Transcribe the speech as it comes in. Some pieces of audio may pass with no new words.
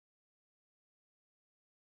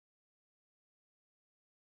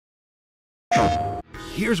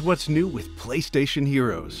Here's what's new with PlayStation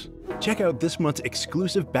Heroes. Check out this month's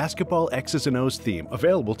exclusive Basketball X's and O's theme,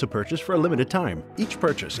 available to purchase for a limited time. Each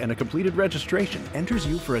purchase and a completed registration enters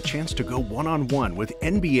you for a chance to go one-on-one with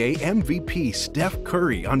NBA MVP Steph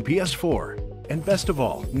Curry on PS4. And best of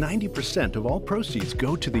all, 90% of all proceeds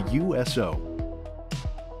go to the USO.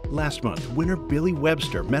 Last month, winner Billy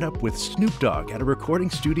Webster met up with Snoop Dogg at a recording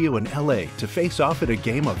studio in LA to face off in a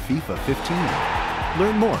game of FIFA 15.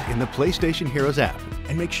 Learn more in the PlayStation Heroes app,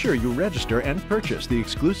 and make sure you register and purchase the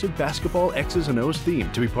exclusive Basketball X's and O's theme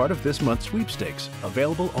to be part of this month's sweepstakes,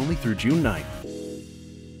 available only through June 9th.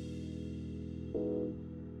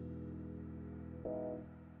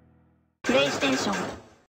 PlayStation